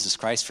follower of Jesus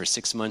Christ for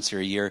 6 months or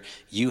a year,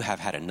 you have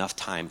had enough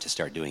time to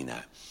start doing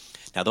that.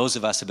 Now, those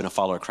of us who have been a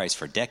follower of Christ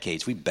for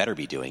decades, we better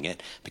be doing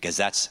it, because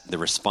that's the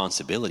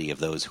responsibility of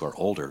those who are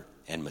older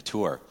and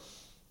mature.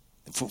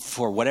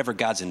 For whatever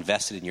God's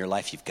invested in your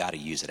life, you've got to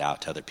use it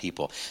out to other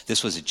people.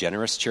 This was a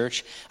generous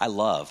church. I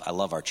love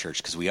our church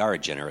because we are a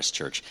generous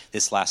church.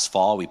 This last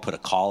fall, we put a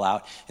call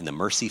out in the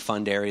Mercy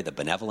Fund area, the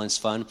Benevolence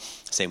Fund,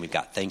 saying we've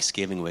got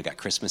Thanksgiving, we've got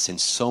Christmas,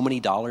 and so many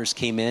dollars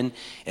came in.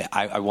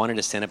 I wanted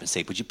to stand up and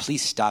say, would you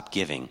please stop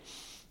giving?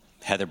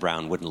 Heather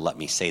Brown wouldn't let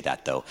me say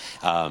that, though.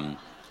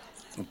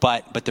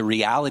 But the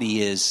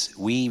reality is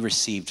we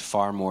received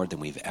far more than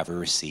we've ever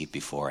received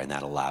before, and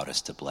that allowed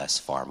us to bless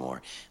far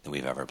more than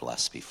we've ever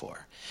blessed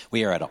before.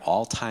 We are at an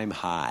all-time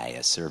high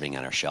as serving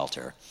at our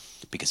shelter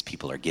because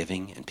people are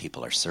giving and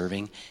people are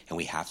serving, and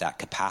we have that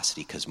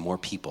capacity because more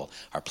people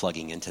are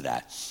plugging into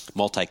that.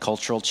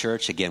 Multicultural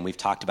church, again, we've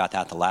talked about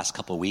that the last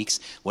couple of weeks.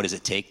 What does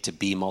it take to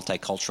be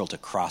multicultural, to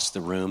cross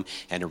the room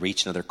and to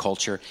reach another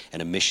culture?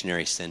 And a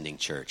missionary sending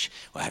church.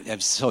 Well, it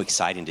was so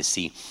exciting to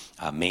see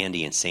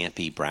Mandy and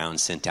Sampi Brown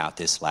sent out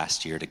this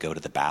last year to go to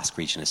the Basque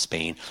region of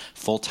Spain,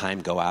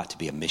 full-time go out to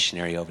be a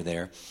missionary over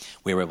there.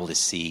 We were able to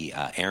see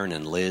Aaron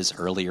and Liz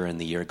earlier in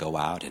the year go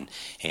out, and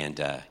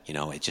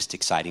it's just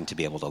exciting to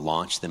be able to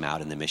launch them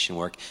out in the mission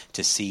work.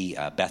 To see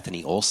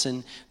Bethany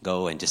Olson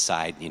go and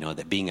decide,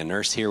 that being a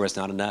nurse here was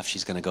not enough.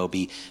 She's going to go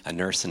be a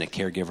nurse and a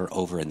caregiver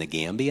over in the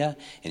Gambia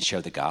and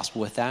share the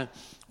gospel with that.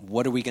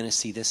 What are we going to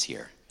see this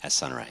year at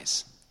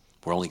Sunrise?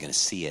 We're only going to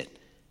see it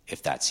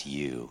if that's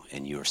you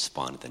and you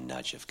respond to the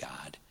nudge of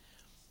God.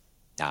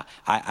 Now,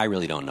 I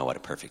really don't know what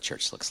a perfect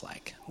church looks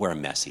like. We're a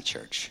messy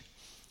church.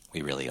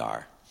 We really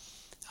are.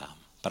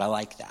 But I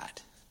like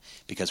that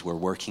because we're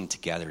working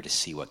together to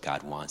see what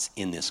God wants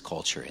in this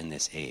culture, in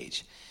this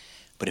age.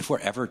 But if we're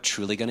ever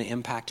truly going to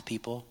impact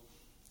people,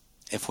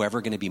 if we're ever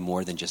going to be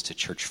more than just a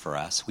church for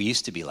us, we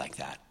used to be like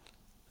that,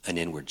 an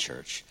inward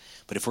church.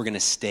 But if we're going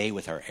to stay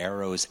with our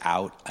arrows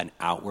out, an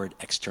outward,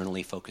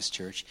 externally focused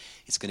church,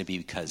 it's going to be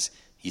because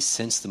you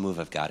sense the move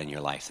of God in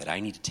your life that I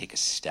need to take a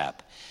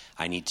step.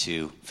 I need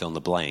to fill in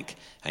the blank.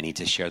 I need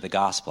to share the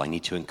gospel. I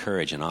need to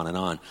encourage, and on and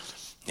on.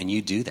 And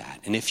you do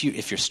that. And if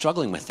you're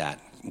struggling with that,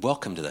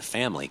 welcome to the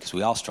family, because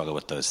we all struggle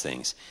with those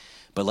things.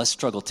 But let's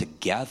struggle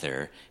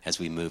together as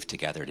we move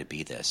together to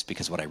be this.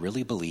 Because what I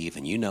really believe,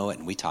 and you know it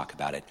and we talk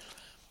about it,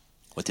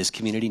 what this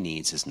community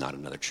needs is not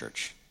another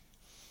church.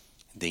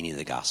 They need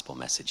the gospel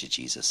message of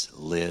Jesus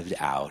lived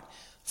out,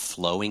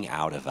 flowing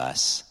out of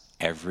us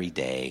every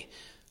day,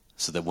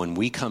 so that when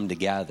we come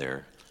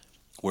together,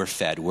 we're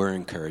fed, we're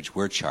encouraged,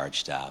 we're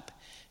charged up,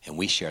 and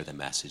we share the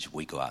message,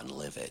 we go out and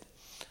live it.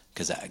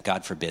 Because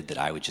God forbid that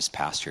I would just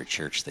pastor a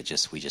church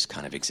that we just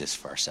kind of exist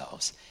for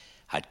ourselves.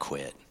 I'd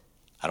quit.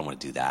 I don't want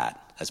to do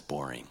that. That's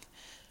boring.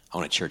 I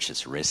want a church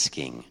that's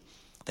risking,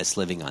 that's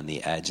living on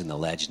the edge and the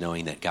ledge,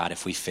 knowing that, God,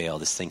 if we fail,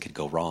 this thing could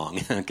go wrong.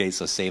 Okay,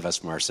 so save us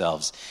from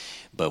ourselves.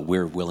 But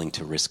we're willing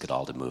to risk it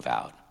all to move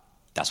out.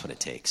 That's what it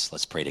takes.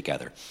 Let's pray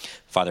together.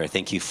 Father, I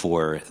thank you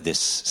for this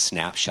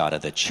snapshot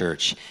of the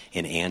church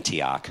in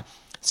Antioch.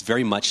 It's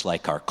very much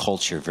like our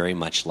culture, very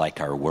much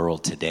like our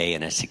world today,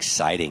 and it's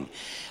exciting.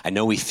 I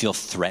know we feel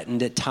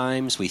threatened at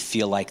times. We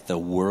feel like the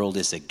world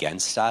is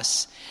against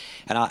us,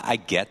 and I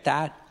get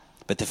that,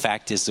 but the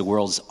fact is the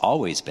world's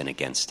always been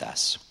against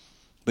us.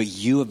 But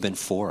you have been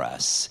for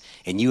us,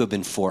 and you have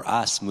been for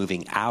us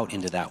moving out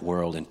into that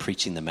world and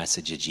preaching the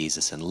message of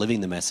Jesus and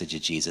living the message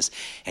of Jesus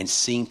and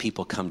seeing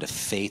people come to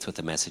faith with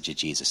the message of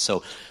Jesus.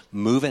 So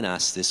move in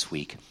us this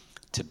week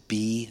to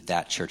be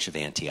that church of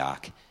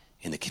Antioch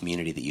in the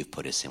community that you've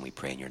put us in. We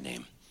pray in your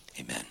name.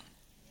 Amen.